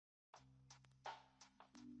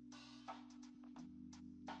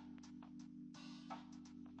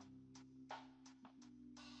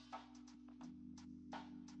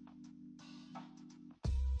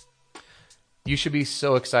You should be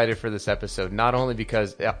so excited for this episode, not only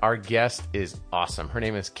because our guest is awesome. Her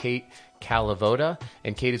name is Kate Kalavoda,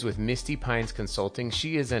 and Kate is with Misty Pines Consulting.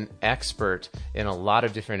 She is an expert in a lot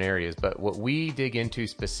of different areas, but what we dig into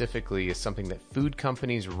specifically is something that food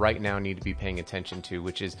companies right now need to be paying attention to,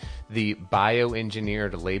 which is the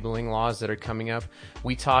bioengineered labeling laws that are coming up.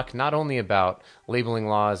 We talk not only about labeling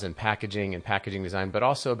laws and packaging design, but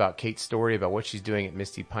also about Kate's story, about what she's doing at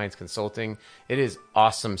Misty Pines Consulting. It is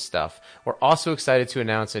awesome stuff. We're also excited to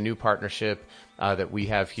announce a new partnership that we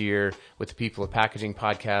have here with the People of Packaging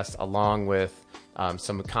podcast, along with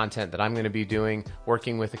some content that I'm going to be doing,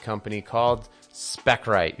 working with a company called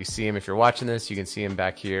SpecRite. You see him, if you're watching this, you can see him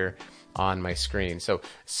back here on my screen. So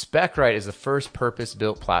SpecRite is the first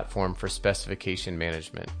purpose-built platform for specification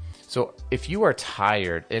management. So if you are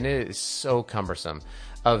tired, and it is so cumbersome,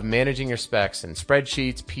 of managing your specs in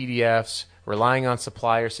spreadsheets, PDFs, relying on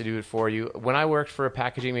suppliers to do it for you. When I worked for a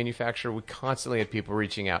packaging manufacturer, we constantly had people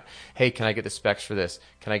reaching out. Hey, can I get the specs for this?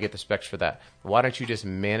 Can I get the specs for that? Why don't you just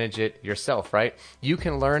manage it yourself, right? You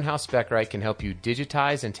can learn how SpecRite can help you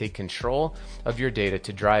digitize and take control of your data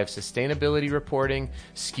to drive sustainability reporting,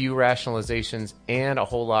 SKU rationalizations, and a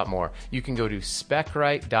whole lot more. You can go to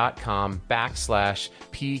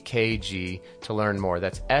specright.com/PKG to learn more.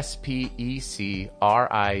 That's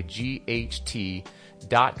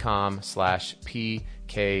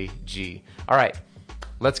SPECRIGHT.com/PKG. All right,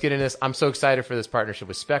 let's get into this. I'm so excited for this partnership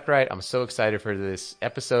with SpecRite. I'm so excited for this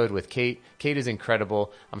episode with Kate. Kate is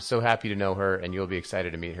incredible. I'm so happy to know her, and you'll be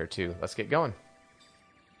excited to meet her too. Let's get going.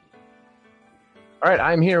 All right,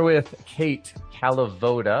 I'm here with Kate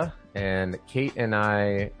Kalavoda, and Kate and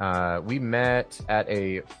I, we met at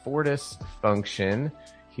a Fortis function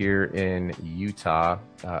here in Utah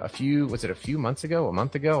a few months ago? A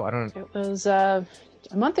month ago? I don't know. It was a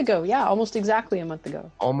month ago. Yeah, almost exactly a month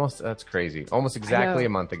ago. That's crazy. Almost exactly a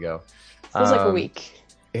month ago. Feels like a week.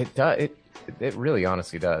 It does. It really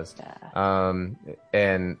honestly does. Yeah.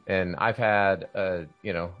 And I've had a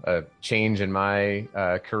change in my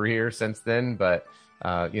career since then, but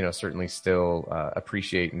certainly still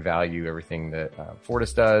appreciate and value everything that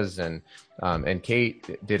Fortis does. And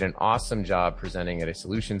Kate did an awesome job presenting at a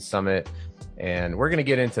solutions summit. And we're going to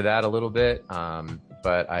get into that a little bit.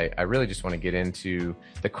 But I really just want to get into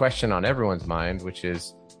the question on everyone's mind, which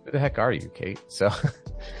is, who the heck are you, Kate? So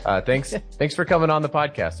thanks for coming on the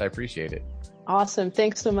podcast. I appreciate it. Awesome.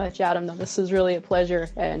 Thanks so much, Adam. This is really a pleasure,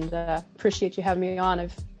 and appreciate you having me on.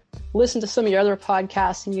 I've listened to some of your other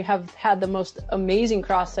podcasts, and you have had the most amazing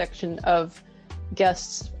cross-section of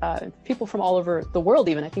guests, people from all over the world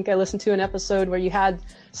even. I think I listened to an episode where you had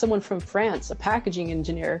someone from France, a packaging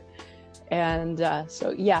engineer. And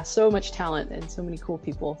so much talent and so many cool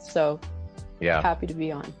people. So yeah, happy to be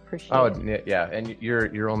on. Appreciate it. Yeah. And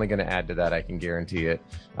you're only going to add to that. I can guarantee it.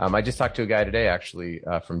 I just talked to a guy today, actually,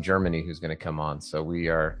 from Germany who's going to come on. So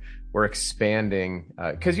we're expanding,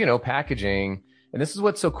 cause packaging, and this is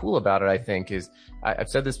what's so cool about it, I think, is I've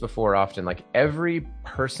said this before often, like every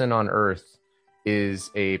person on earth is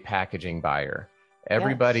a packaging buyer.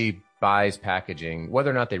 Everybody buys packaging.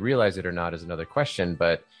 Whether or not they realize it or not is another question.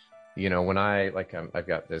 But when I've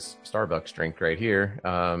got this Starbucks drink right here,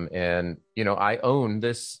 and I own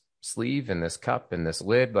this sleeve and this cup and this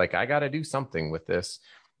lid. Like I got to do something with this.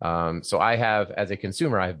 So I have, as a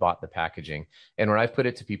consumer, I've bought the packaging, and when I put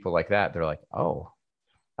it to people like that, they're like, "Oh,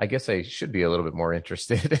 I guess I should be a little bit more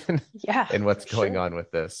interested in what's going on with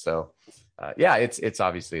this." So, it's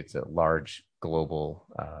obviously it's a large global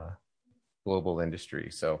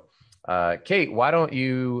industry. So. Kate, why don't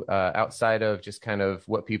you, outside of just kind of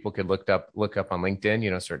what people could look up on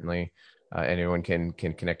LinkedIn, certainly anyone can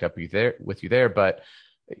connect up with you there, but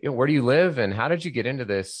where do you live and how did you get into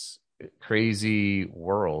this crazy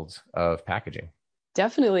world of packaging?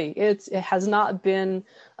 Definitely. It has not been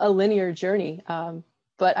a linear journey.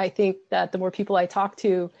 But I think that the more people I talk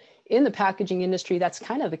to in the packaging industry, that's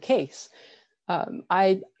kind of the case.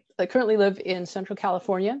 I currently live in Central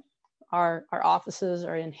California. Our offices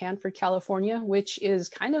are in Hanford, California, which is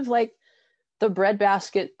kind of like the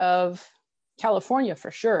breadbasket of California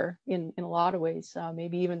for sure, in a lot of ways,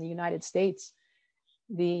 maybe even the United States.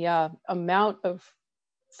 The amount of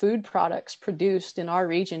food products produced in our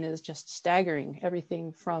region is just staggering.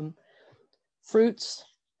 Everything from fruits,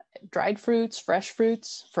 dried fruits, fresh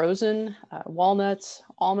fruits, frozen, walnuts,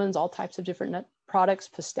 almonds, all types of different nut products,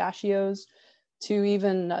 pistachios, to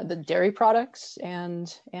even the dairy products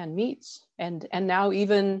and meats, and now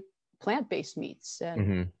even plant-based meats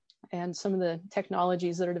and some of the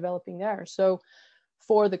technologies that are developing there. So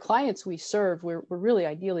for the clients we serve, we're really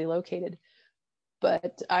ideally located.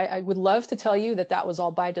 But I would love to tell you that was all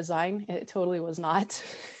by design. It totally was not.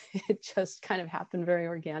 It just kind of happened very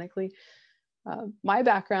organically. My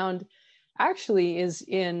background actually is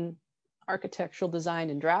in architectural design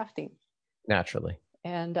and drafting. Naturally.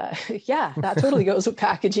 And yeah, that totally goes with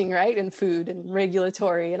packaging, right? And food and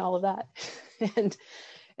regulatory and all of that. and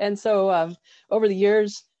and so over the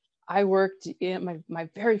years, I worked in my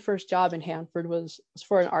very first job in Hanford was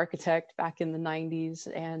for an architect back in the 90s.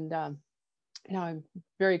 And now I'm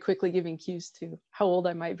very quickly giving cues to how old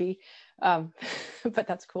I might be. But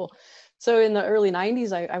that's cool. So in the early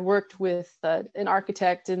 90s, I worked with an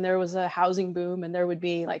architect, and there was a housing boom, and there would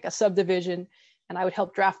be like a subdivision, and I would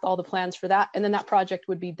help draft all the plans for that. And then that project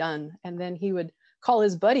would be done. And then he would call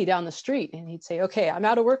his buddy down the street, and he'd say, okay, I'm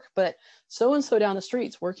out of work, but so-and-so down the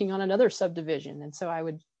street's working on another subdivision. And so I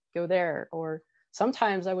would go there. Or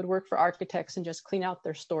sometimes I would work for architects and just clean out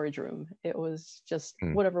their storage room. It was just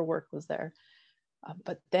whatever work was there.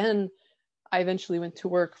 But then I eventually went to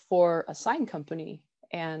work for a sign company,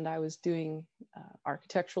 and I was doing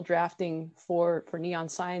architectural drafting for neon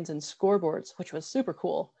signs and scoreboards, which was super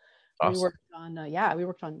cool. Awesome. We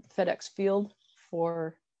worked on FedEx Field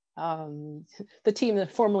for the team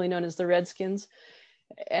that formerly known as the Redskins.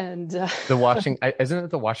 And isn't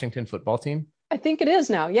it the Washington football team? I think it is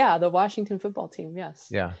now. Yeah, the Washington football team. Yes.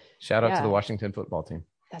 Yeah. Shout out to the Washington football team.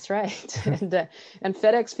 That's right. And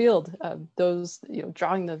FedEx Field, those,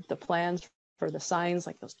 drawing the plans for the signs,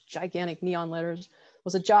 like those gigantic neon letters,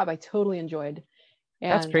 was a job I totally enjoyed.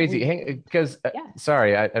 And that's crazy. Because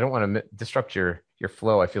sorry, I don't want to disrupt your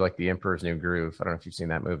flow. I feel like the Emperor's New Groove. I don't know if you've seen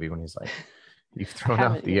that movie when he's like, you've thrown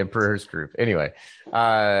out the Emperor's Groove. Anyway,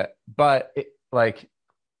 but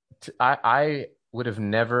I would have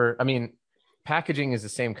never. I mean, packaging is the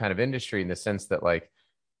same kind of industry in the sense that like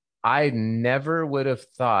I never would have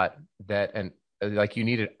thought that you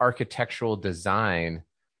needed architectural design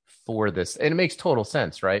for this, and it makes total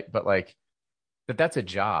sense, right? But like that's a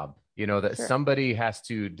job. That sure. Somebody has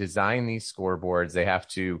to design these scoreboards. They have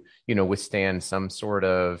to, withstand some sort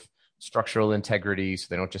of structural integrity so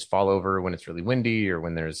they don't just fall over when it's really windy, or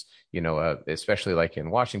when there's, especially like in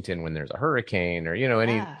Washington, when there's a hurricane, or,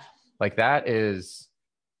 like that's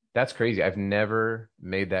crazy. I've never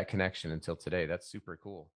made that connection until today. That's super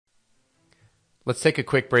cool. Let's take a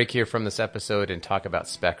quick break here from this episode and talk about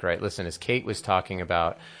SpecRite. Listen, as Kate was talking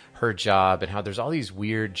about her job and how there's all these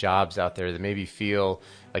weird jobs out there that maybe feel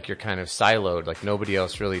like you're kind of siloed, like nobody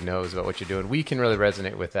else really knows about what you're doing. We can really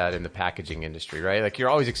resonate with that in the packaging industry, right? Like you're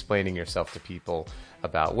always explaining yourself to people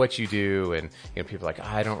about what you do, and people are like,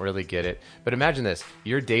 I don't really get it. But imagine this,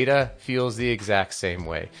 your data feels the exact same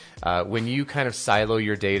way. When you kind of silo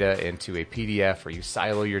your data into a PDF, or you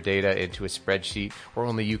silo your data into a spreadsheet where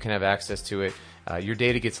only you can have access to it, your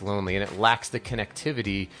data gets lonely and it lacks the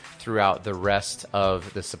connectivity throughout the rest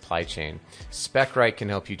of the supply chain. SpecRite can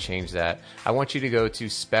help you change that. I want you to go to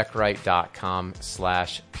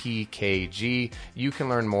specrite.com/PKG. You can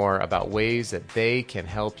learn more about ways that they can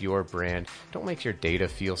help your brand. Don't make your data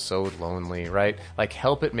feel so lonely, right? Like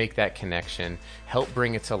help it make that connection, help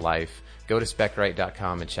bring it to life. Go to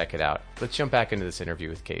specrite.com and check it out. Let's jump back into this interview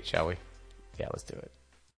with Kate, shall we? Yeah, let's do it.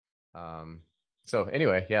 So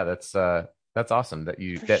anyway, yeah, that's awesome that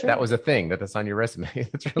that was a thing that's on your resume.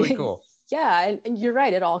 That's really cool. Yeah. And you're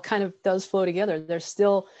right. It all kind of does flow together. There's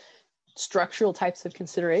still structural types of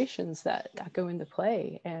considerations that go into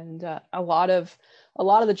play. And a lot of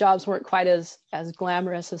the jobs weren't quite as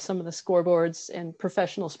glamorous as some of the scoreboards and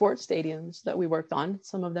professional sports stadiums that we worked on.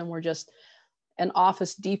 Some of them were just an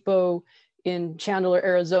Office Depot in Chandler,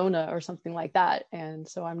 Arizona, or something like that. And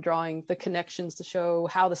so I'm drawing the connections to show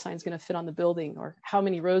how the sign's going to fit on the building, or how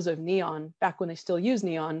many rows of neon, back when they still use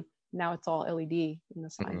neon. Now it's all LED in the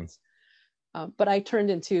signs. Mm-hmm. But I turned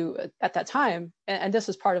into, at that time, and this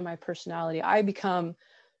is part of my personality, I become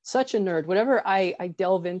such a nerd. Whatever I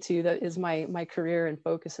delve into that is my career and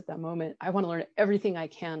focus at that moment, I want to learn everything I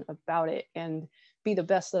can about it and be the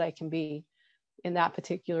best that I can be in that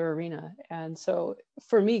particular arena. And so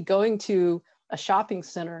for me, going to a shopping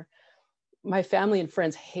center, my family and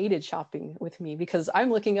friends hated shopping with me, because I'm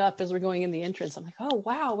looking up as we're going in the entrance. I'm like, oh,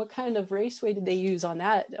 wow, what kind of raceway did they use on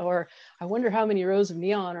that? Or I wonder how many rows of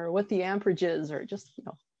neon, or what the amperage is, or just,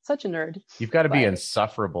 such a nerd. You've got to be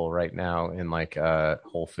insufferable right now in like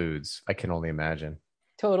Whole Foods. I can only imagine.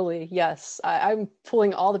 Totally. Yes. I'm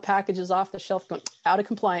pulling all the packages off the shelf going, out of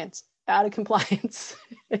compliance. Kind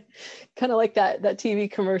of like that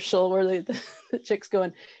TV commercial where the chick's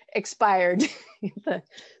going, expired. the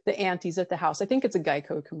aunties at the house. I think it's a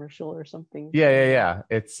Geico commercial or something. Yeah.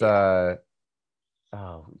 It's oh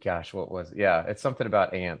gosh, what was it? Yeah, it's something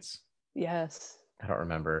about ants. Yes. I don't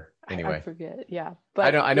remember. Anyway, I forget. Yeah,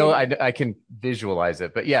 but I know I can visualize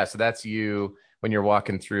it. But yeah, so that's you when you're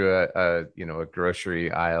walking through a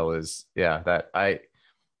grocery aisle is, yeah, that I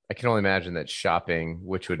can only imagine that shopping,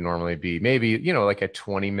 which would normally be maybe, like a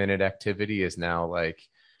 20-minute activity, is now like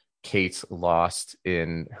Kate's lost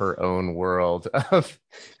in her own world of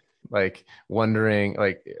like wondering,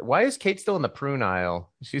 like, why is Kate still in the prune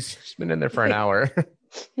aisle? She's been in there for an hour.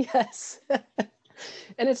 Yes.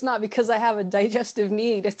 And it's not because I have a digestive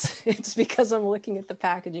need. It's because I'm looking at the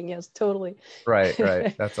packaging. Yes, totally. Right,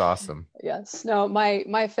 right. That's awesome. Yes. No,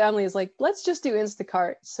 my family is like, let's just do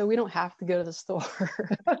Instacart so we don't have to go to the store.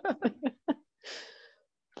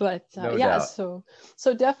 But No yeah, doubt. so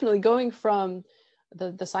definitely going from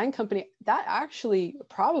the sign company, that actually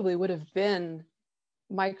probably would have been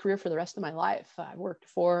my career for the rest of my life. I worked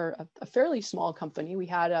for a fairly small company. We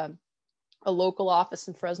had a local office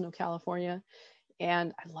in Fresno, California,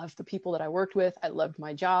 and I loved the people that I worked with. I loved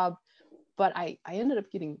my job, but I ended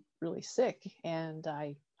up getting really sick, and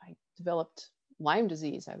I developed Lyme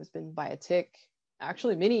disease. I was bitten by a tick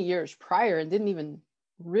actually many years prior and didn't even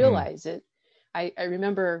Mm, realize it. I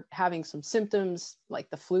remember having some symptoms like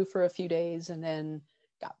the flu for a few days and then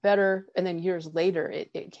got better. And then years later,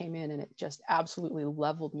 it came in and it just absolutely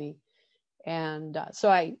leveled me. And so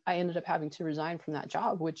I ended up having to resign from that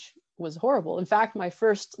job, which was horrible. In fact, my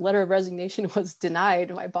first letter of resignation was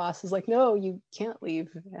denied. My boss was like, no, you can't leave.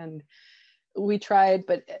 And we tried,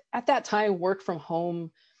 but at that time, work from home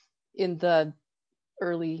in the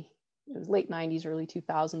early, late 90s, early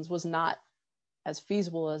 2000s was not as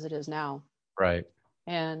feasible as it is now. right.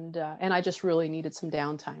 And I just really needed some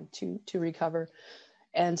downtime to recover.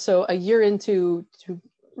 And so a year into to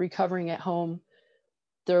recovering at home,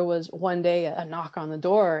 there was one day a knock on the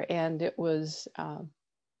door, and it was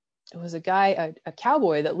a guy, a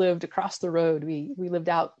cowboy that lived across the road. We lived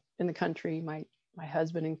out in the country. My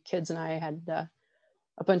husband and kids and I had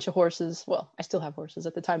a bunch of horses. Well, I still have horses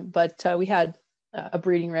at the time, but we had a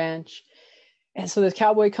breeding ranch. And so this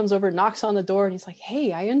cowboy comes over, knocks on the door, and he's like,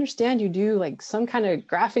 "Hey, I understand you do like some kind of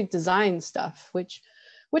graphic design stuff," which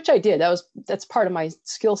I did. That's part of my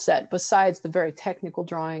skill set. Besides the very technical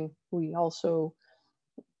drawing, we also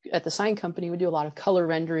at the sign company we do a lot of color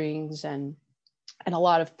renderings and a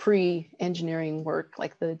lot of pre-engineering work,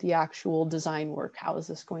 like the actual design work. How is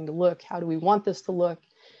this going to look? How do we want this to look?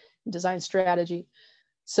 Design strategy.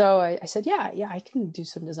 So I said, yeah, I can do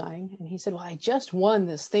some design. And he said, well, I just won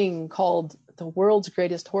this thing called The World's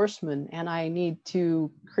Greatest Horseman, and I need to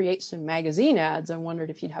create some magazine ads. I wondered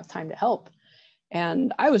if you'd have time to help.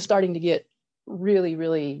 And I was starting to get really,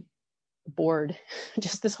 really bored.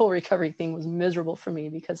 Just this whole recovery thing was miserable for me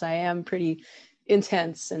because I am pretty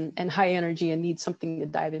intense and high energy and need something to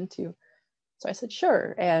dive into. So I said,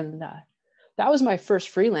 sure. And that was my first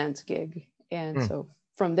freelance gig. And Mm, so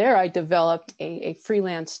from there, I developed a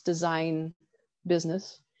freelance design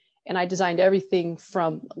business. And I designed everything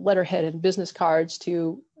from letterhead and business cards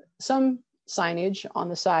to some signage on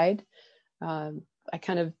the side. I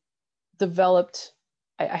kind of developed,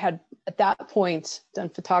 I had at that point done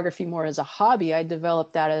photography more as a hobby. I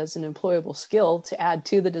developed that as an employable skill to add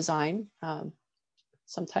to the design.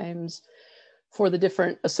 Sometimes for the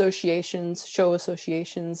different associations, show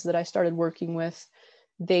associations that I started working with,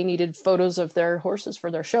 they needed photos of their horses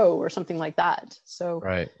for their show or something like that. So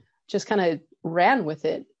right. just kind of ran with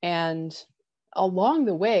it. And along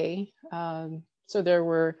the way, so there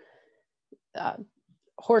were uh,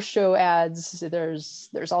 horse show ads.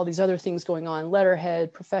 There's all these other things going on,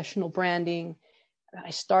 letterhead, professional branding. I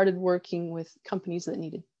started working with companies that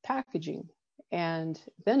needed packaging. And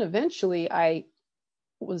then eventually I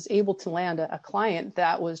was able to land a client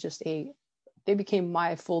that was they became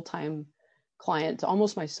my full-time client,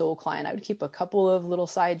 almost my sole client. I would keep a couple of little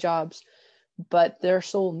side jobs, but their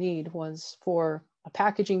sole need was for a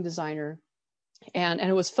packaging designer. And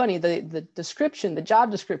it was funny, the description, the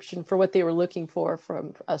job description for what they were looking for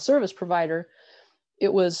from a service provider,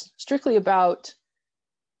 it was strictly about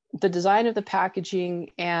the design of the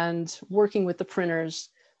packaging and working with the printers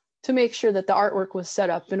to make sure that the artwork was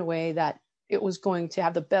set up in a way that it was going to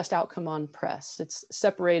have the best outcome on press. It's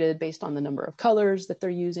separated based on the number of colors that they're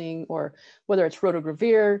using, or whether it's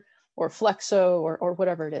rotogravure or flexo or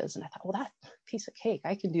whatever it is. And I thought, well, that piece of cake,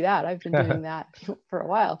 I can do that. I've been doing that for a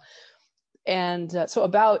while. And so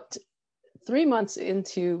about 3 months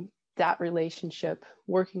into that relationship,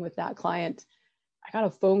 working with that client, I got a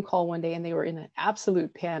phone call one day and they were in an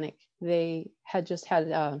absolute panic. They had just had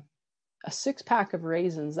a 6-pack of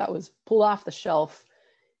raisins that was pulled off the shelf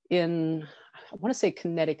in, I want to say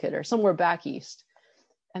Connecticut or somewhere back east.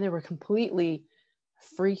 And they were completely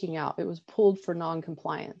freaking out. It was pulled for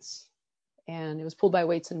non-compliance, and it was pulled by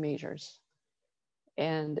weights and measures.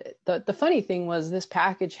 And the funny thing was this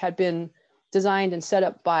package had been designed and set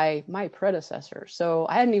up by my predecessor. So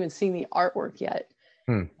I hadn't even seen the artwork yet.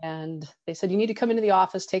 Hmm. And they said, you need to come into the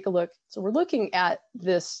office, take a look. So we're looking at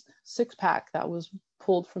this 6-pack that was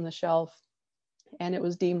pulled from the shelf, and it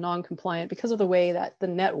was deemed non-compliant because of the way that the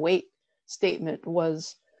net weight statement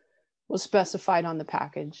was specified on the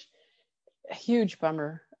package. A huge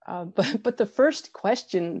bummer. But the first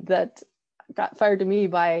question that got fired to me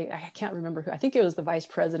by, I can't remember who, I think it was the vice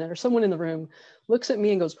president or someone in the room, looks at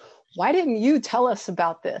me and goes, why didn't you tell us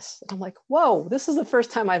about this? I'm like, whoa, this is the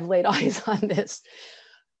first time I've laid eyes on this.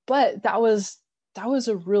 But that was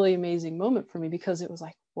a really amazing moment for me, because it was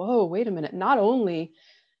like, whoa, wait a minute. Not only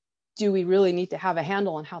do we really need to have a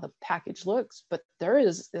handle on how the package looks, but there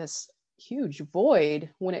is this huge void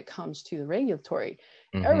when it comes to the regulatory.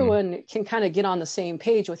 Mm-hmm. Everyone can kind of get on the same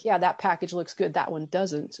page with, yeah, that package looks good, that one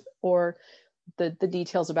doesn't, or the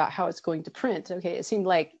details about how it's going to print. Okay, it seemed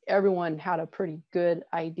like everyone had a pretty good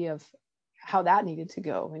idea of how that needed to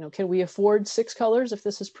go. You know, can we afford 6 colors if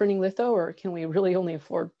this is printing litho, or can we really only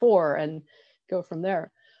afford 4 and go from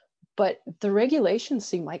there? But the regulations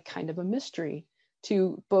seem like kind of a mystery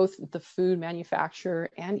to both the food manufacturer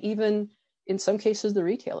and even in some cases the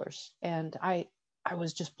retailers. And I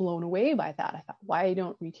was just blown away by that. I thought, why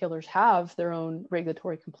don't retailers have their own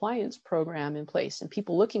regulatory compliance program in place and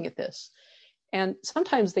people looking at this? And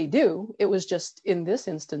sometimes they do. It was just in this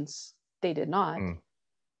instance, they did not.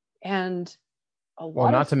 And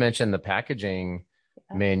not to mention the packaging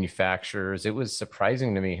manufacturers. It was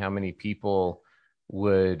surprising to me how many people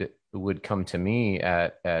would come to me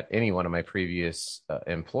at any one of my previous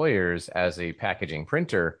employers as a packaging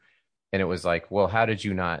printer. And it was like, well, how did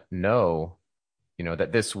you not know,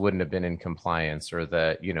 that this wouldn't have been in compliance, or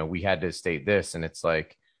that, we had to state this? And it's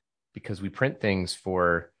like, because we print things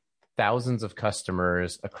for thousands of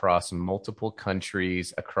customers across multiple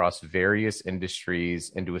countries, across various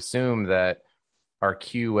industries, and to assume that our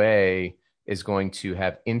QA is going to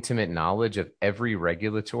have intimate knowledge of every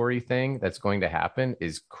regulatory thing that's going to happen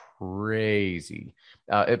is crazy.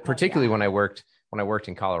 Particularly when I worked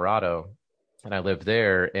in Colorado and I lived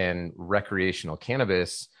there, and recreational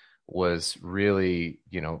cannabis was really,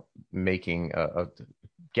 making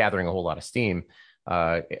gathering a whole lot of steam.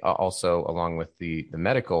 Also along with the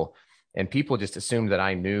medical, and people just assumed that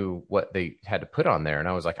I knew what they had to put on there. And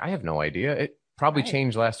I was like, I have no idea. It probably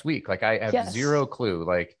changed last week. Like I have zero clue.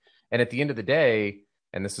 Like, and at the end of the day,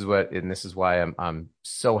 and this is why I'm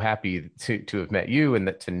so happy to have met you, and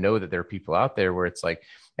that to know that there are people out there where it's like,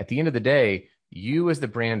 at the end of the day, you as the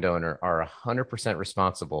brand owner are 100%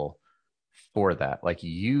 responsible for that. Like,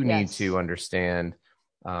 you need to understand,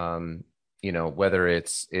 whether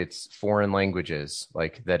it's foreign languages,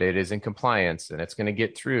 like that it is in compliance and it's going to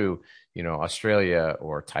get through, Australia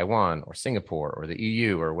or Taiwan or Singapore or the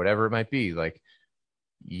EU or whatever it might be. Like,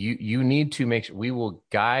 you need to make sure. We will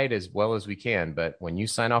guide as well as we can, but when you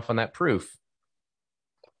sign off on that proof,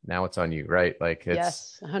 now it's on you, right? Like,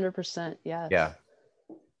 it's 100%. Yes. Yeah.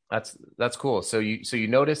 That's cool. So you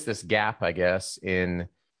notice this gap, I guess, in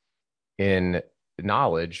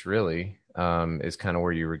knowledge, really, is kind of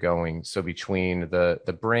where you were going. So between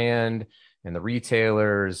the brand and the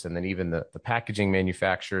retailers, and then even the packaging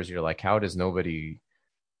manufacturers, you're like, how did nobody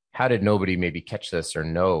maybe catch this or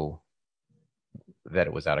know that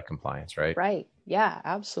it was out of compliance, right? Right. Yeah,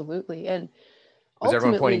 absolutely. And was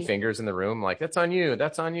everyone pointing fingers in the room like, that's on you,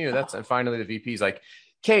 that's on you, that's, and finally the VP's like,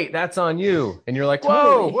 Kate, that's on you. And you're like,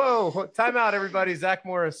 whoa, time out, everybody. Zach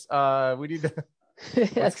Morris, we need to.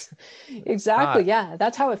 Yes, exactly. Yeah,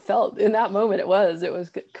 that's how it felt in that moment. It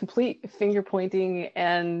was complete finger pointing.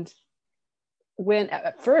 And when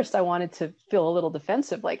at first I wanted to feel a little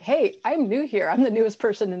defensive, like, hey, I'm new here, I'm the newest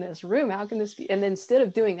person in this room, how can this be? And instead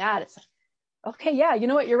of doing that, it's like, okay, yeah, you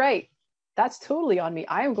know what, you're right, that's totally on me.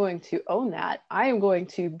 I am going to own that. I am going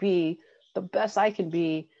to be the best I can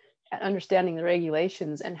be at understanding the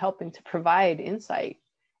regulations and helping to provide insight.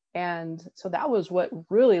 And so that was what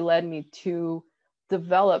really led me to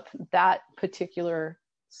develop that particular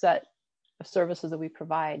set of services that we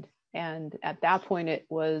provide. And at that point, it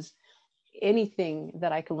was anything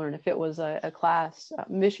that I could learn. If it was a class,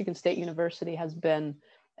 Michigan State University has been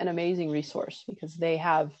an amazing resource, because they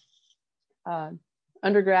have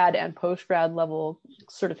undergrad and postgrad level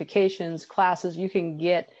certifications, classes. You can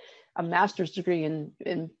get a master's degree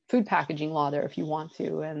in food packaging law there if you want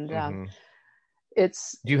to. And do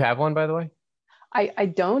you have one, by the way? I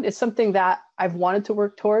don't. It's something that I've wanted to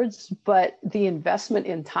work towards, but the investment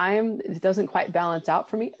in time, it doesn't quite balance out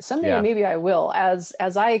for me. Someday maybe I will, as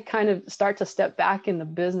I kind of start to step back in the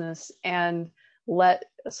business and let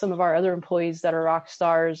some of our other employees that are rock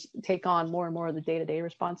stars take on more and more of the day-to-day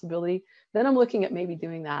responsibility, then I'm looking at maybe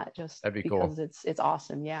doing that, just That'd be because cool. it's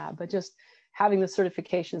awesome. Yeah. But just having the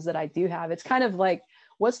certifications that I do have, it's kind of like,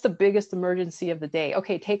 what's the biggest emergency of the day?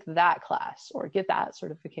 Okay, take that class or get that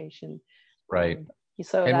certification. Right. Um,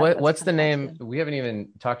 so And that's what's kind the of how it's name? been. We haven't even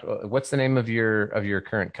talked. What's the name of your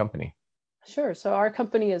current company? Sure. So our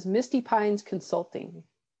company is Misty Pines Consulting,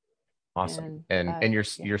 Awesome. and And yeah,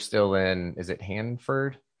 you're still in, is it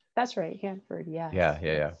Hanford? that's right, Hanford. Yeah, Yes,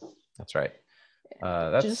 yeah, yes. yeah. That's right.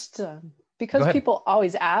 That's Just Go because ahead. people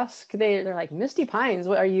always ask, they're like, Misty Pines,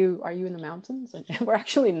 what are you in the mountains? And we're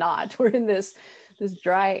actually not. We're in this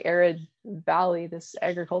dry, arid valley, this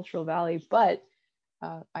agricultural valley. But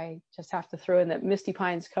I just have to throw in that Misty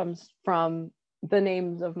Pines comes from the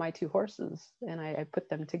names of my two horses, and I put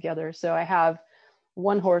them together. So I have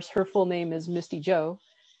one horse, her full name is Misty Joe,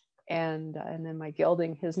 and then my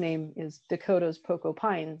gelding, his name is Dakota's Poco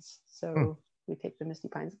Pines. Hmm, So we take the Misty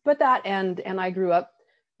Pines. But that and I grew up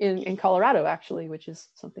in Colorado, actually, which is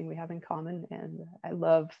something we have in common. And I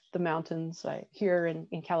love the mountains. Here in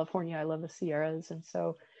California, I love the Sierras, and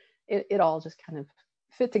so it all just kind of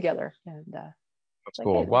fit together. And that's like,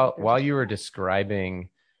 cool. hey, there's While a you were spot. describing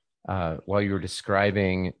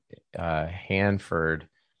Hanford,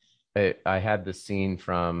 I had the scene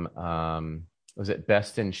from was it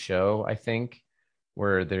Best in Show, I think,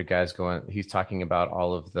 where the guy's going, he's talking about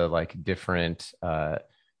all of the like different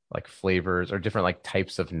like flavors or different like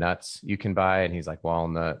types of nuts you can buy, and he's like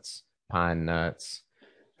walnuts, pine nuts,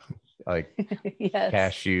 like Yes,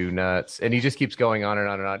 cashew nuts, and he just keeps going on and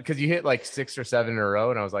on and on because you hit like six or seven in a row,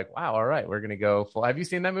 and I was like, wow, all right, we're gonna go full. Have you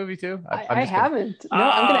seen that movie too? I'm I just gonna. haven't. No,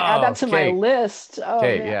 I'm going to add that Oh, to my Kate. list. Oh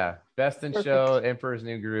Okay, man, yeah. Best in Show, perfect. Emperor's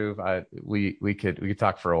New Groove. We could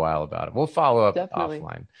talk for a while about it. We'll follow up Definitely,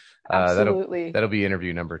 offline. absolutely. That'll be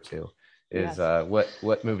interview number two. Is Yes,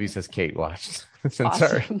 what movies has Kate watched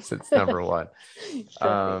awesome. since number one? Great.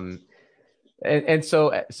 Um,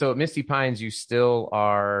 so at Misty Pines, you're still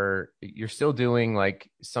doing like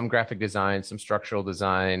some graphic design, some structural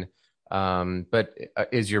design. But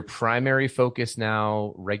is your primary focus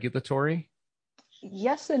now regulatory?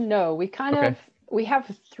 Yes and no. Okay. We have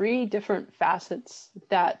three different facets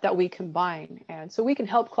that we combine, and so we can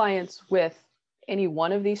help clients with any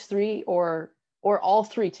one of these three or all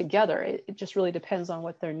three together. It just really depends on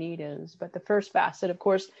what their need is. But the first facet, of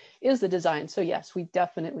course, is the design. So yes, we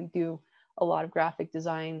definitely do a lot of graphic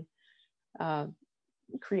design, uh,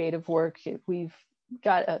 creative work. We've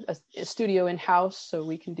got a studio in house, so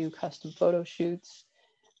we can do custom photo shoots.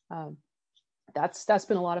 Um, that's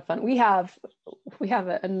been a lot of fun. We have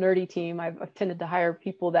a nerdy team. I've tended to hire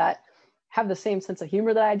people that have the same sense of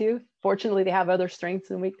humor that I do. Fortunately, they have other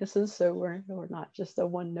strengths and weaknesses, so we're not just a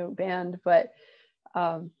one note band, but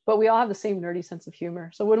we all have the same nerdy sense of humor.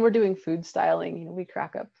 So when we're doing food styling, we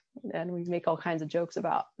crack up and we make all kinds of jokes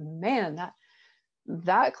about, man,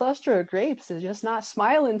 that cluster of grapes is just not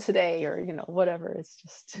smiling today, or whatever.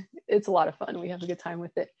 It's a lot of fun. We have a good time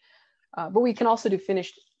with it. But we can also do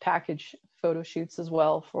finished package photo shoots as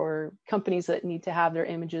well for companies that need to have their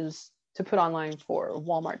images to put online for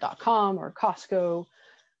Walmart.com or Costco.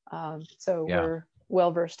 So Yeah. we're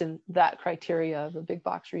well versed in that criteria of the big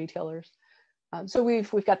box retailers. So we've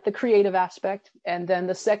got the creative aspect, and then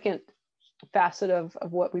the second facet of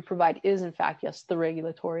what we provide is, in fact, yes, the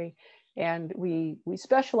regulatory, and we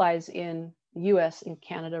specialize in U.S. and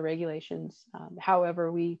Canada regulations.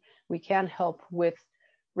 However, we can help with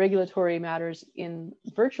regulatory matters in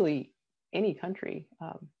virtually any country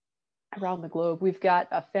around the globe. We've got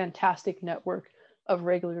a fantastic network of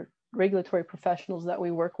regulatory professionals that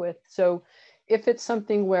we work with. So if it's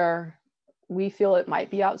something where we feel it might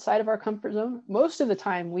be outside of our comfort zone, most of the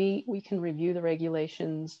time we can review the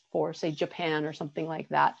regulations for, say, Japan or something like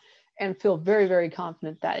that, and feel very, very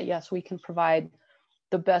confident that, yes, we can provide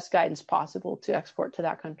the best guidance possible to export to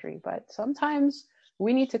that country. But sometimes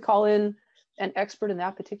we need to call in an expert in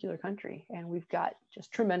that particular country, and we've got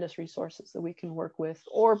just tremendous resources that we can work with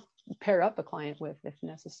or pair up a client with if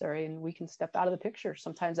necessary, and we can step out of the picture.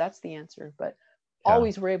 Sometimes that's the answer, but Yeah.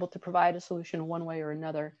 always we're able to provide a solution one way or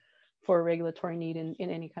another for a regulatory need in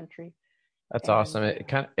any country. That's And awesome. It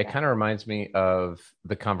yeah, kind of reminds me of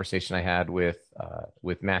the conversation I had with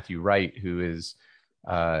Matthew Wright, who is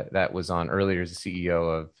that was on earlier as the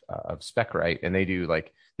CEO of SpecWrite, and they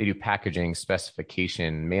do packaging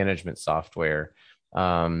specification management software.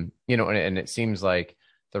 And it seems like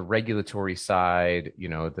the regulatory side,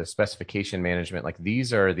 the specification management, like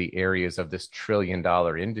these are the areas of this $1 trillion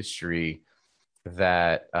industry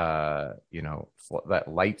that that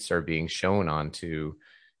lights are being shown onto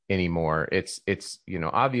anymore. It's,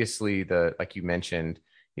 obviously like you mentioned,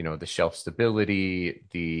 the shelf stability,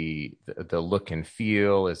 the look and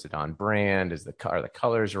feel, is it on brand? Are the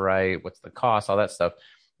colors right? What's the cost? All that stuff.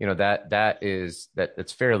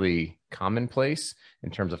 That's fairly commonplace in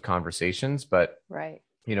terms of conversations, but Right.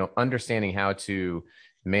 understanding how to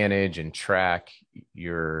manage and track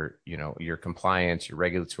your compliance, your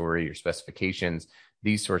regulatory, your specifications,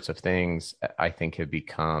 these sorts of things, I think have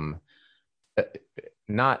become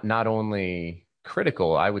not only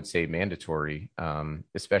critical, I would say mandatory,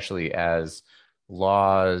 especially as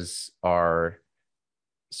laws are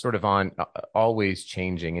sort of on always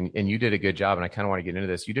changing. And you did a good job, and I kind of want to get into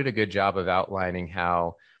this. You did a good job of outlining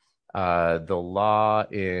how the law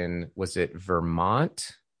was it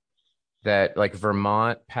Vermont? That like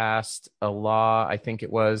Vermont passed a law, I think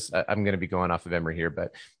it was. I'm going to be going off of memory here,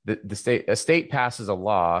 but a state passes a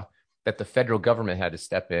law that the federal government had to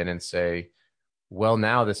step in and say, well,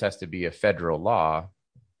 now this has to be a federal law.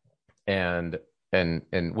 And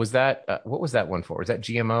was that what was that one for? Was that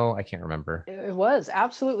GMO? I can't remember. It was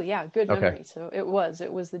absolutely, yeah, good Okay. memory. So it was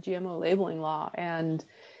the GMO labeling law, and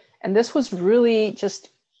this was really just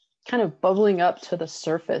kind of bubbling up to the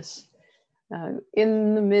surface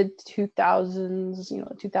in the mid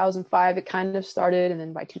 2000s. 2005 it kind of started, and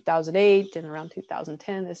then by 2008 and around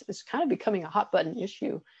 2010, this is kind of becoming a hot button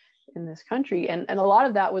issue in this country, and a lot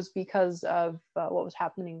of that was because of what was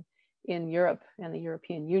happening in Europe and the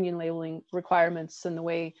European Union labeling requirements and the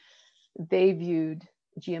way they viewed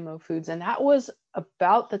GMO foods. And that was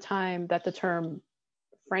about the time that the term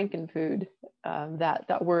Frankenfood,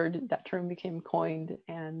 that term became coined,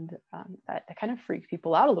 and that kind of freaked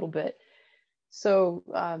people out a little bit.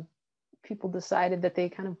 So people decided that they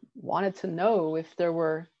kind of wanted to know if there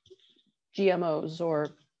were GMOs, or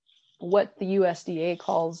what the USDA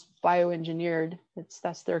calls bioengineered.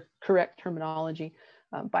 That's their correct terminology,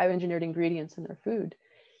 bioengineered ingredients in their food.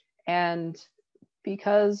 And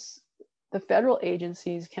because the federal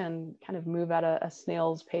agencies can kind of move at a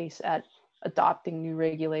snail's pace at adopting new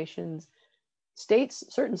regulations,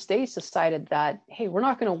 certain states decided that, hey, we're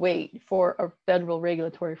not going to wait for a federal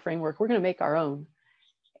regulatory framework. We're going to make our own.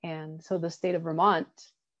 And so the state of Vermont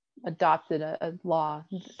adopted a law,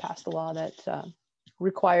 passed a law that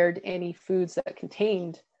required any foods that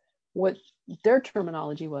contained what their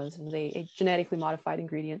terminology was, and a genetically modified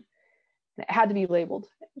ingredient. And it had to be labeled,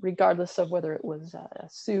 regardless of whether it was a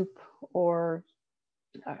soup or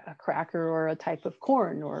a cracker or a type of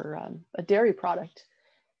corn or a dairy product.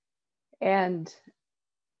 And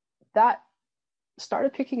that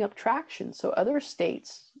started picking up traction. So other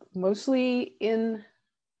states, mostly in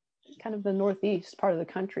kind of the northeast part of the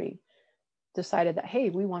country, decided that, hey,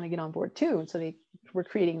 we want to get on board too. And so they were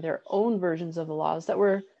creating their own versions of the laws that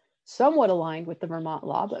were somewhat aligned with the Vermont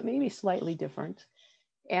law, but maybe slightly different.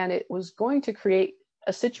 And it was going to create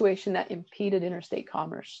a situation that impeded interstate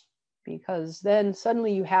commerce, because then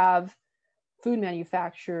suddenly you have food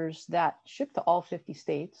manufacturers that ship to all 50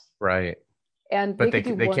 states. Right. And But they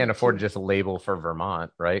could do they one can't or afford two. to just label for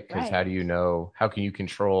Vermont, right? Because Right. how can you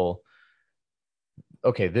control,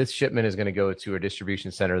 okay, this shipment is going to go to a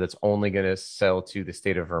distribution center that's only going to sell to the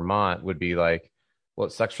state of Vermont, would be like, well,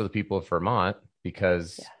 it sucks for the people of Vermont,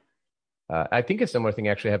 because Yeah. I think a similar thing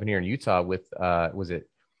actually happened here in Utah with, I think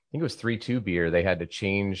it was 3-2 beer. They had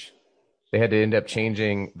to end up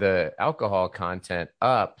changing the alcohol content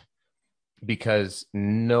up, because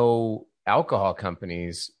no alcohol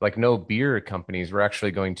companies, like no beer companies, were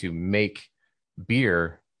actually going to make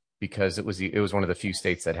beer, because it was one of the few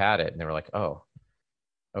states that had it. And they were like, oh,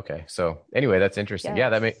 okay. So anyway, that's interesting.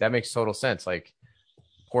 Yeah, Yes. that makes total sense. Like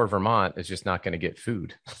poor Vermont is just not going to get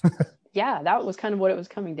food. Yeah, that was kind of what it was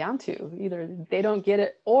coming down to. Either they don't get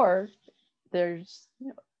it, or there's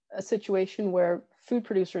a situation where food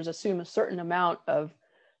producers assume a certain amount of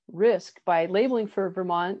risk by labeling for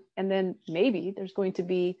Vermont, and then maybe there's going to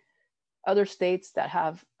be other states that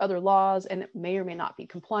have other laws, and it may or may not be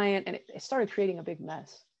compliant, and it started creating a big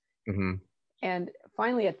mess. Mm-hmm. And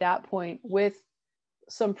finally, at that point, with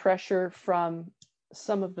some pressure from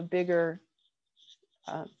some of the bigger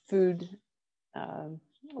food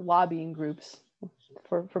lobbying groups,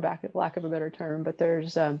 for lack of a better term, but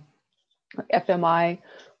there's FMI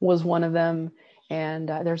was one of them, and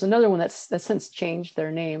there's another one that's since changed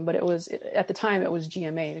their name, but at the time it was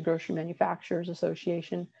GMA, the Grocery Manufacturers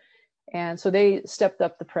Association. And so they stepped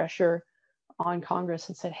up the pressure on Congress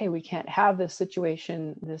and said, hey, we can't have this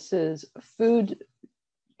situation. This is food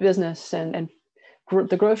business, and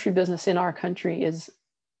the grocery business in our country is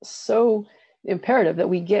so imperative that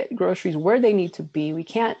we get groceries where they need to be. We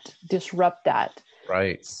can't disrupt that.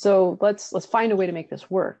 Right. So let's find a way to make this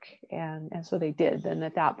work. And so they did. And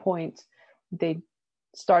at that point, they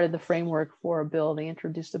started the framework for a bill. They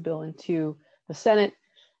introduced a bill into the Senate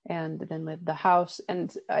and then the House.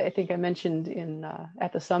 And I think I mentioned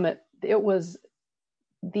at the summit, it was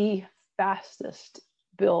the fastest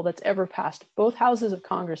bill that's ever passed both houses of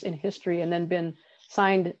Congress in history, and then been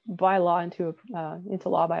signed by law into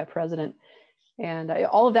law by a president. And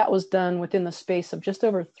all of that was done within the space of just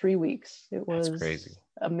over 3 weeks. It was crazy.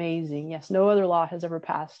 Amazing. Yes, no other law has ever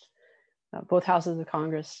passed both houses of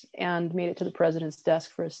Congress and made it to the president's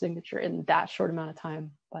desk for a signature in that short amount of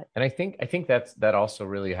time. And I think that also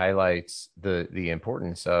really highlights the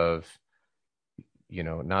importance of,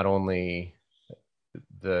 not only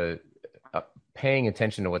the paying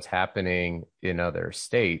attention to what's happening in other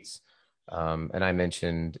states. And I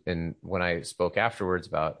mentioned when I spoke afterwards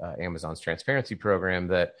about Amazon's transparency program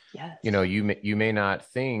that, yes, you may not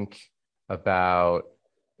think about,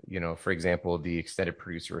 for example, the extended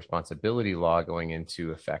producer responsibility law going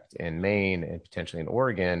into effect in Maine and potentially in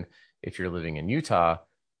Oregon if you're living in Utah.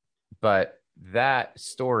 But that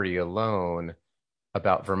story alone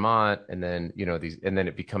about Vermont, and then and then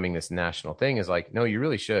it becoming this national thing is like, no, you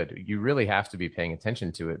really have to be paying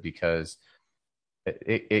attention to it, because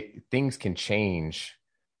things can change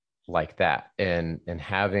like that, and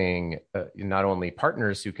having not only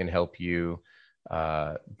partners who can help you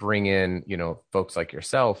bring in folks like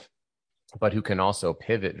yourself, but who can also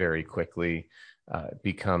pivot very quickly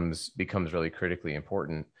becomes really critically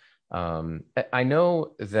important. I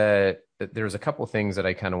know that there's a couple things that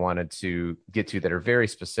I kind of wanted to get to that are very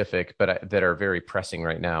specific, but that are very pressing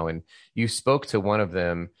right now. And you spoke to one of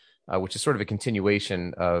them, which is sort of a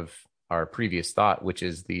continuation of our previous thought, which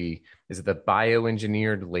is the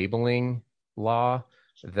bioengineered labeling law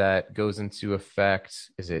that goes into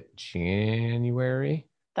effect. Is it January?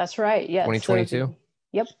 That's right. Yes. 2022.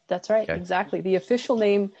 Yep, that's right. Okay. Exactly. The official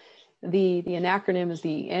name, the acronym is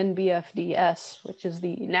the NBFDS, which is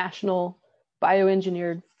the National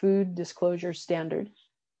Bioengineered Food Disclosure Standard.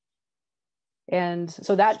 And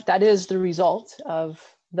so that is the result of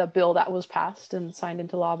the bill that was passed and signed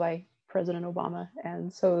into law by President Obama.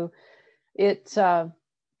 And so it kind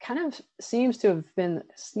of seems to have been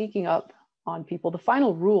sneaking up on people. The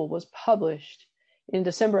final rule was published in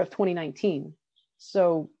December of 2019.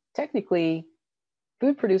 So technically,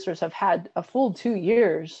 food producers have had a full 2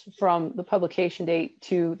 years from the publication date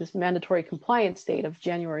to this mandatory compliance date of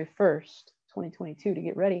January 1st, 2022 to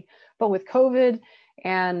get ready. But with COVID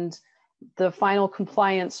and the final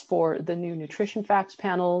compliance for the new nutrition facts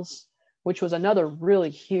panels, which was another really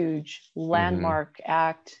huge landmark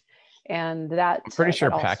act, and that I'm pretty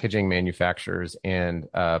sure packaging manufacturers and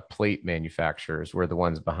plate manufacturers were the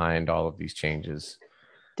ones behind all of these changes.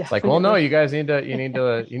 Definitely. It's like, well, no, you guys need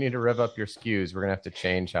to rev up your SKUs. We're gonna have to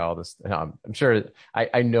change how this. I'm sure.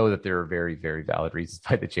 I know that there are very, very valid reasons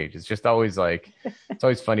by the change. It's just always like, it's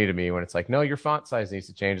always funny to me when it's like, no, your font size needs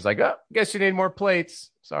to change. It's like, oh, guess you need more plates.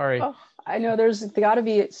 Sorry. Oh, I know there's got to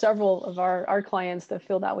be several of our clients that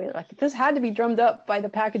feel that way. Like, this had to be drummed up by the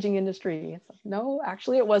packaging industry. It's like, no,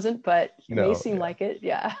 actually it wasn't, but it may seem like it.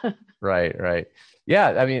 Yeah. Right.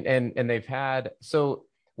 Yeah. I mean, and they've had, so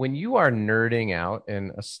when you are nerding out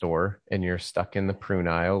in a store and you're stuck in the prune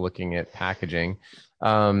aisle looking at packaging,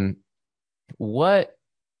 what,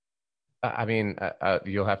 I mean,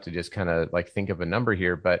 you'll have to just kind of like think of a number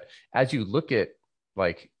here, but as you look at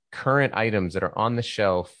like current items that are on the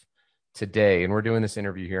shelf today, and we're doing this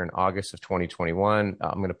interview here in August of 2021,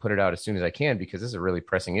 I'm going to put it out as soon as I can because this is a really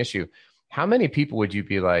pressing issue. How many people would you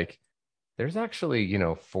be like, there's actually,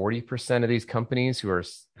 40% of these companies who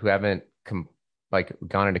haven't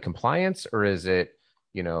gone into compliance, or is it,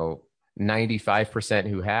 95%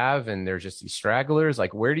 who have, and there's just these stragglers?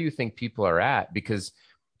 Like, where do you think people are at? Because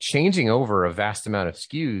changing over a vast amount of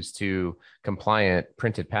SKUs to compliant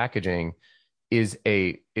printed packaging is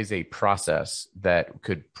a process that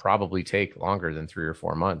could probably take longer than 3 or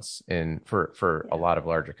 4 months for a lot of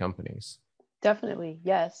larger companies. Definitely.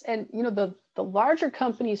 Yes. And, the larger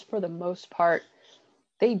companies, for the most part,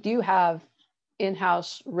 they do have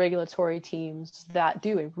in-house regulatory teams that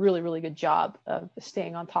do a really, really good job of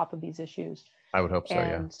staying on top of these issues. I would hope so.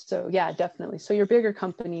 And so, yeah, definitely. So your bigger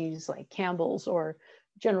companies like Campbell's or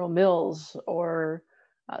General Mills or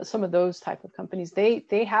some of those type of companies,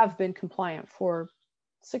 they have been compliant for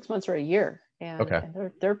 6 months or a year, and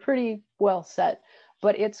they're pretty well set.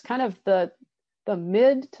 But it's kind of the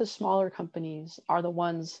mid to smaller companies are the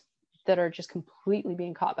ones that are just completely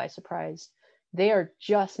being caught by surprise. They are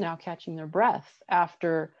just now catching their breath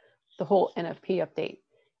after the whole NFP update,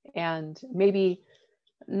 and maybe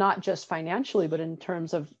not just financially, but in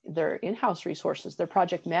terms of their in-house resources, their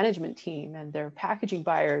project management team and their packaging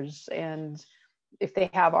buyers, and if they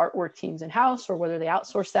have artwork teams in-house or whether they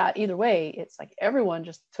outsource that. Either way, it's like everyone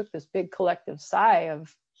just took this big collective sigh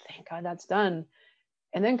of, thank God that's done.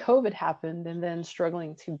 And then COVID happened, and then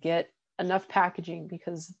struggling to get enough packaging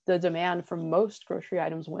because the demand for most grocery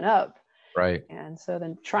items went up. Right. And so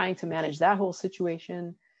then trying to manage that whole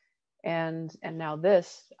situation, and now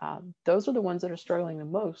this, those are the ones that are struggling the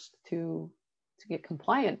most to get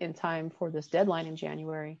compliant in time for this deadline in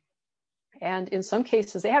January. And in some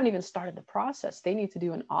cases, they haven't even started the process. They need to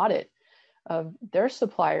do an audit of their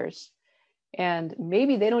suppliers, and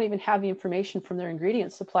maybe they don't even have the information from their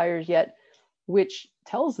ingredient suppliers yet, which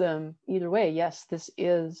tells them either way, yes, this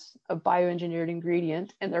is a bioengineered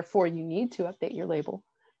ingredient, and therefore you need to update your label.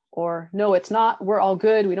 Or no, it's not, we're all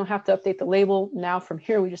good, we don't have to update the label. Now from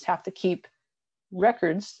here, we just have to keep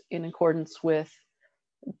records in accordance with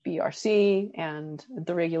BRC and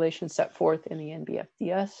the regulations set forth in the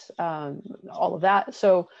NBFDS, all of that.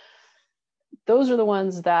 So those are the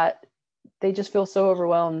ones that they just feel so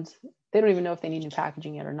overwhelmed. They don't even know if they need new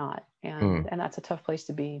packaging yet or not. And that's a tough place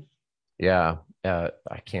to be. Yeah. I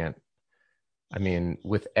can't. I mean,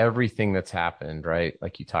 with everything that's happened, right?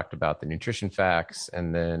 Like you talked about the nutrition facts,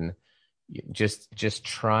 and then just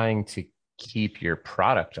trying to keep your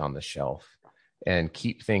product on the shelf and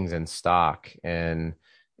keep things in stock and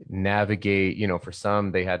navigate, for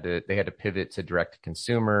some, they had to pivot to direct to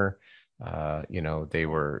consumer.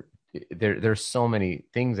 There's so many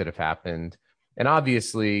things that have happened. And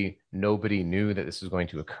obviously nobody knew that this was going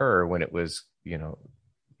to occur when it was,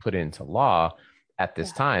 put into law at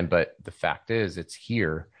this time. But the fact is, it's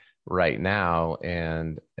here right now,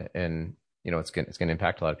 and it's going to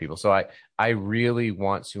impact a lot of people. So I really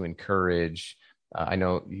want to encourage. I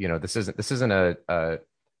know this isn't a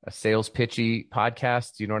sales pitchy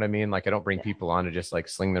podcast. You know what I mean? Like I don't bring people on to just like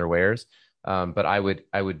sling their wares. But I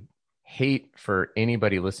would hate for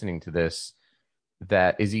anybody listening to this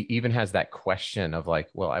that even has that question of like,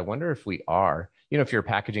 well, I wonder if we are, if you're a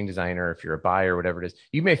packaging designer, if you're a buyer, whatever it is,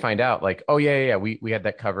 you may find out like, oh yeah, we had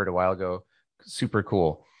that covered a while ago. Super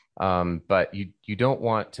cool. But you don't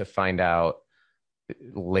want to find out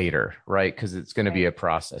later, right? Because it's going to be a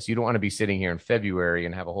process. You don't want to be sitting here in February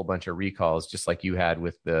and have a whole bunch of recalls, just like you had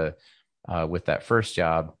with with that first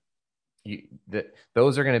job.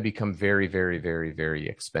 Those are going to become very, very, very, very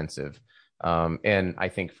expensive. And I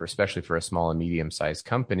think especially for a small and medium sized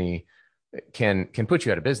company, can put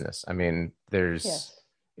you out of business. I mean,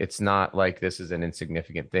 it's not like this is an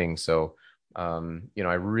insignificant thing. So,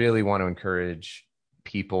 I really want to encourage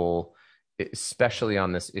people, especially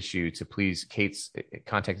on this issue, to please, Kate's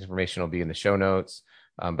contact information will be in the show notes.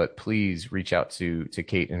 But please reach out to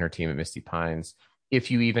Kate and her team at Misty Pines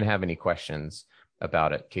if you even have any questions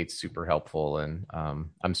about it. Kate's super helpful, and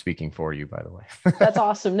I'm speaking for you, by the way. That's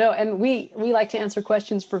awesome. No, and we like to answer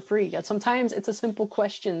questions for free. Sometimes it's a simple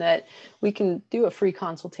question that we can do a free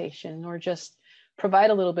consultation or just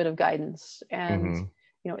provide a little bit of guidance. And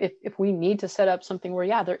if we need to set up something where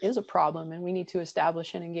there is a problem and we need to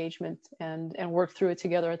establish an engagement and work through it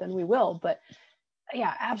together, then we will. But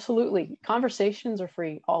yeah, absolutely. Conversations are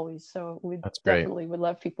free always. So we definitely would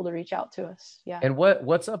love people to reach out to us. Yeah. And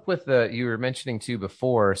what's up with you were mentioning too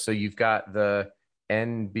before, so you've got the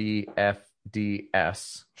NBFDS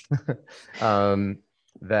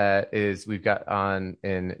we've got on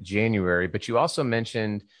in January, but you also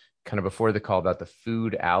mentioned kind of before the call about the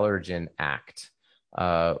Food Allergen Act.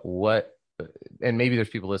 And maybe there's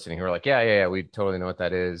people listening who are like, yeah, we totally know what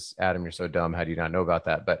that is. Adam, you're so dumb. How do you not know about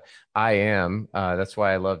that? But I am. That's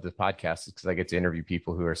why I love the podcast, because I get to interview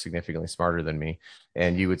people who are significantly smarter than me,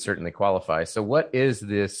 and you would certainly qualify. So what is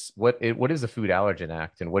this? What is the Food Allergen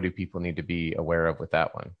Act, and what do people need to be aware of with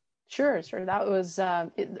that one? Sure. That was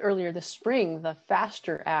earlier this spring, the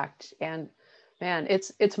FASTER Act. And man,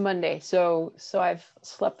 it's Monday, so I've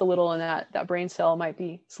slept a little, and that brain cell might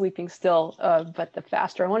be sleeping still. But the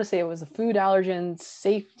FASTER, I want to say it was the Food Allergen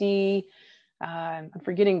Safety. I'm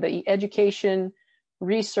forgetting the Education,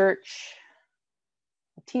 Research.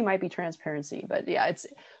 The T might be Transparency, but yeah, it's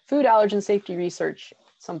Food Allergen Safety Research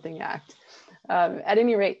something Act. At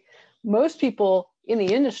any rate, most people in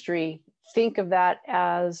the industry think of that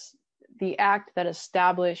as the act that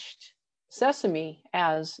established sesame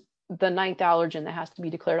as the 9th allergen that has to be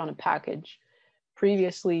declared on a package.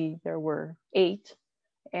 Previously, there were 8.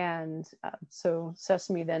 And so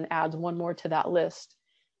sesame then adds one more to that list.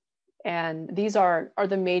 And these are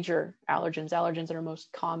the major allergens that are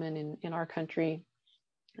most common in our country.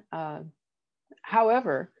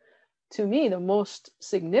 However, to me, the most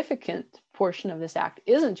significant portion of this act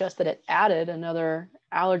isn't just that it added another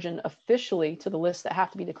allergen officially to the list that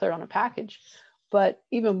have to be declared on a package, but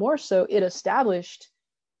even more so, it established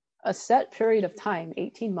a set period of time,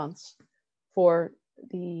 18 months, for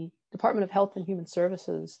the Department of Health and Human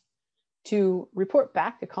Services to report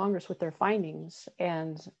back to Congress with their findings.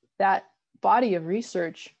 And that body of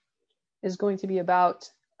research is going to be about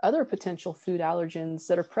other potential food allergens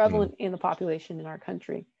that are prevalent in the population in our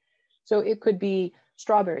country. So it could be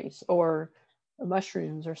strawberries or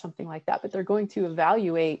mushrooms or something like that, but they're going to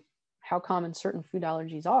evaluate how common certain food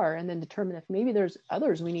allergies are and then determine if maybe there's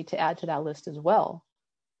others we need to add to that list as well.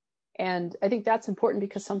 And I think that's important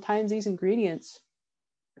because sometimes these ingredients,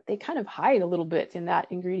 they kind of hide a little bit in that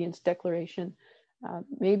ingredients declaration.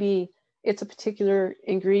 Maybe it's a particular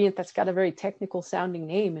ingredient that's got a very technical sounding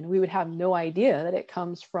name, and we would have no idea that it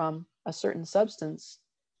comes from a certain substance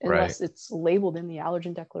unless it's labeled in the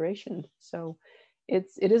allergen declaration. So it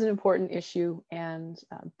is an important issue. And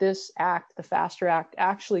this act, the FASTER Act,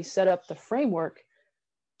 actually set up the framework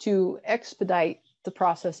to expedite the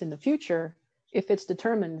process in the future if it's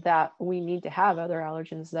determined that we need to have other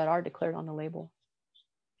allergens that are declared on the label.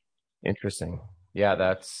 Interesting.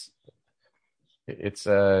 Yeah,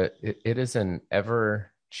 it is an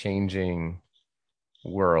ever changing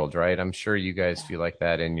world, right? I'm sure you guys feel like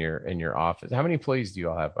that in your office. How many employees do you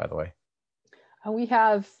all have, by the way? We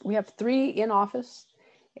have 3 in office,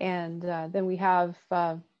 and then we have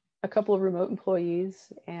a couple of remote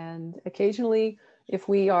employees. And occasionally, if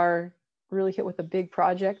we are really hit with a big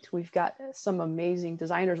project, we've got some amazing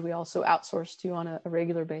designers we also outsource to on a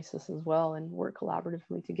regular basis as well and work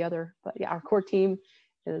collaboratively together. But yeah, our core team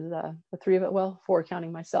is the 3 of it. Well, 4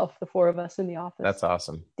 counting myself, the 4 of us in the office. That's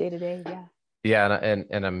awesome. Day to day, yeah. Yeah,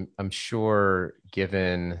 and I'm sure,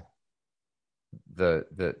 given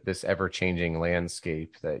this ever changing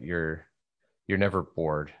landscape, that you're never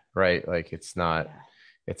bored, right? Like it's not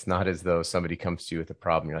as though somebody comes to you with a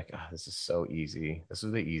problem, you're like, oh, this is so easy. This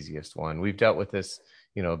is the easiest one. We've dealt with this,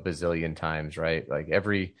 a bazillion times, right? Like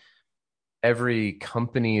every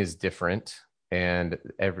company is different, and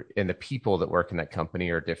the people that work in that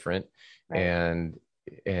company are different. Right. And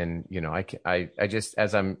I just,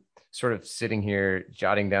 as I'm sort of sitting here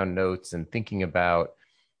jotting down notes and thinking about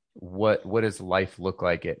what does life look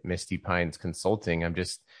like at Misty Pines Consulting, I'm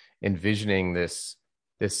just envisioning this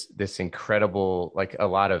incredible, like a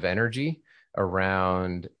lot of energy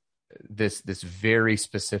around this very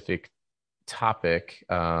specific topic,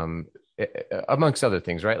 amongst other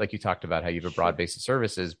things, right? Like you talked about how you have a broad base of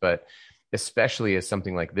services, but especially as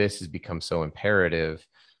something like this has become so imperative,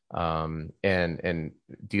 and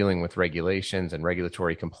dealing with regulations and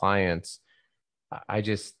regulatory compliance, I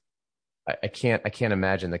can't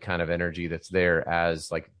imagine the kind of energy that's there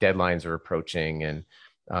as like deadlines are approaching. And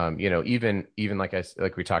even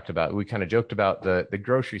like we talked about, we kind of joked about the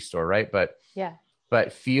grocery store, right? But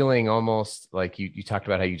feeling almost like you talked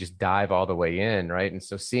about how you just dive all the way in, right? And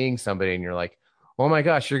so seeing somebody and you're like, oh my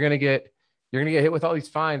gosh, you're gonna get hit with all these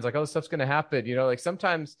fines, like all this stuff's gonna happen, like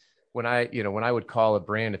sometimes when I would call a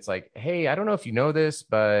brand, it's like, hey, I don't know if you know this,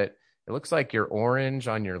 but it looks like your orange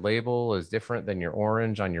on your label is different than your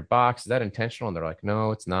orange on your box. Is that intentional? And they're like,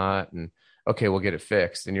 no, it's not. And okay, we'll get it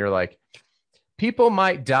fixed. And you're like, people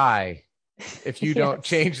might die if you don't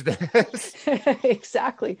change this.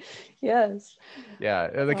 Exactly. Yes. Yeah.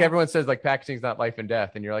 Like everyone says, like packaging is not life and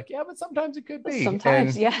death. And you're like, yeah, but sometimes it could be.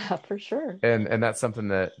 Sometimes, yeah, for sure. And that's something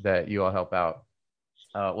that you all help out.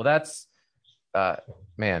 Well, that's,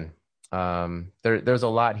 man, there's a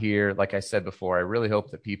lot here. Like I said before, I really hope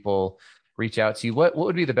that people reach out to you. What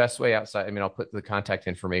would be the best way outside? I mean, I'll put the contact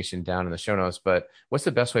information down in the show notes, but what's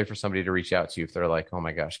the best way for somebody to reach out to you if they're like, oh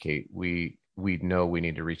my gosh, Kate, we know we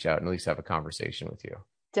need to reach out and at least have a conversation with you?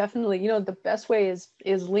 Definitely. The best way is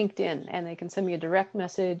LinkedIn, and they can send me a direct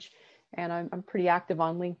message, and I'm pretty active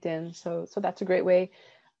on LinkedIn. So that's a great way.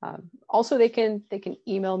 Also, they can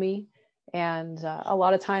email me, and a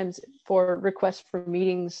lot of times for requests for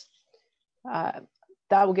meetings,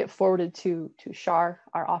 that will get forwarded to Shar,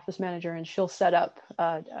 our office manager, and she'll set up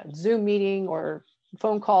a Zoom meeting or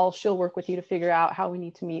phone call. She'll work with you to figure out how we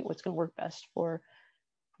need to meet, what's going to work best for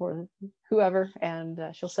whoever, and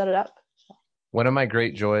she'll set it up. One of my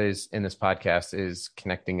great joys in this podcast is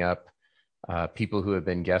connecting up people who have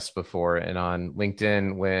been guests before. And on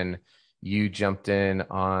LinkedIn, when you jumped in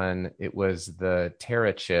on, it was the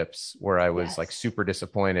Terra chips, where I was like super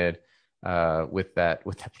disappointed with that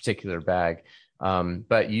particular bag.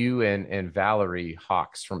 But you and Valerie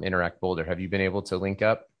Hawks from Interact Boulder, have you been able to link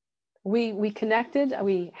up? We connected.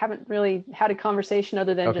 We haven't really had a conversation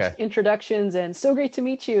other than just introductions and so great to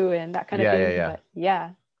meet you and that kind of thing. Yeah. But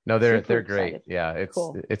yeah. No, Super they're great. excited. Yeah,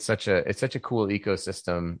 Cool. it's such a cool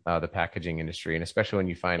ecosystem, the packaging industry, and especially when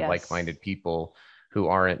you find Yes. like-minded people who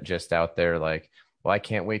aren't just out there like, well, I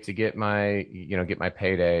can't wait to get my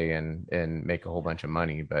payday and make a whole bunch of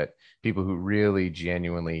money, but people who really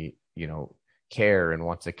genuinely, care and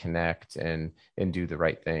want to connect and do the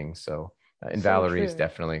right thing. So, and So Valerie true. is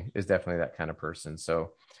definitely that kind of person.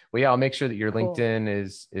 So, well, yeah, I'll make sure that your Cool. LinkedIn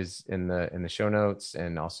is in the show notes,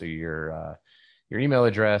 and also your email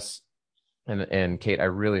address. And Kate, I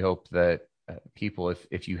really hope that people,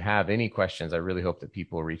 if you have any questions, I really hope that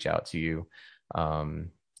people reach out to you,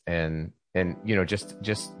 and just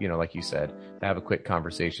like you said, to have a quick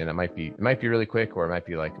conversation. It might be really quick, or it might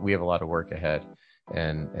be like, we have a lot of work ahead,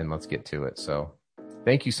 and let's get to it. So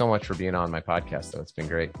thank you so much for being on my podcast, though. It's been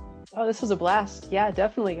great. Oh, this was a blast. Yeah,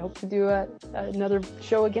 definitely. Hope to do another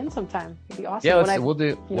show again sometime. It'd be awesome. Yeah, when we'll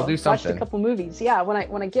do watched something. a couple movies. Yeah,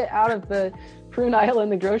 when I get out of the prune aisle in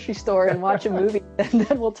the grocery store and watch a movie, and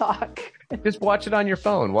then we'll talk. Just watch it on your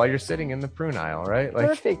phone while you're sitting in the prune aisle, right? Like,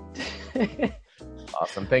 Perfect.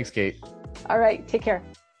 awesome. Thanks, Kate. All right. Take care.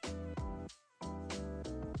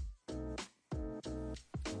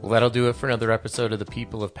 Well, that'll do it for another episode of the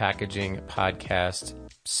People of Packaging podcast,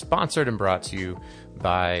 sponsored and brought to you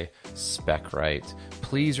by SpecRite.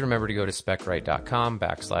 Please remember to go to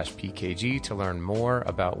specrite.com/PKG to learn more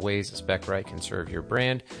about ways SpecRite can serve your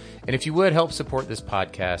brand. And if you would, help support this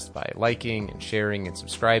podcast by liking and sharing and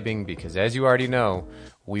subscribing, because as you already know,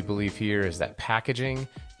 we believe here is that packaging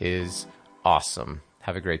is awesome.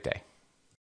 Have a great day.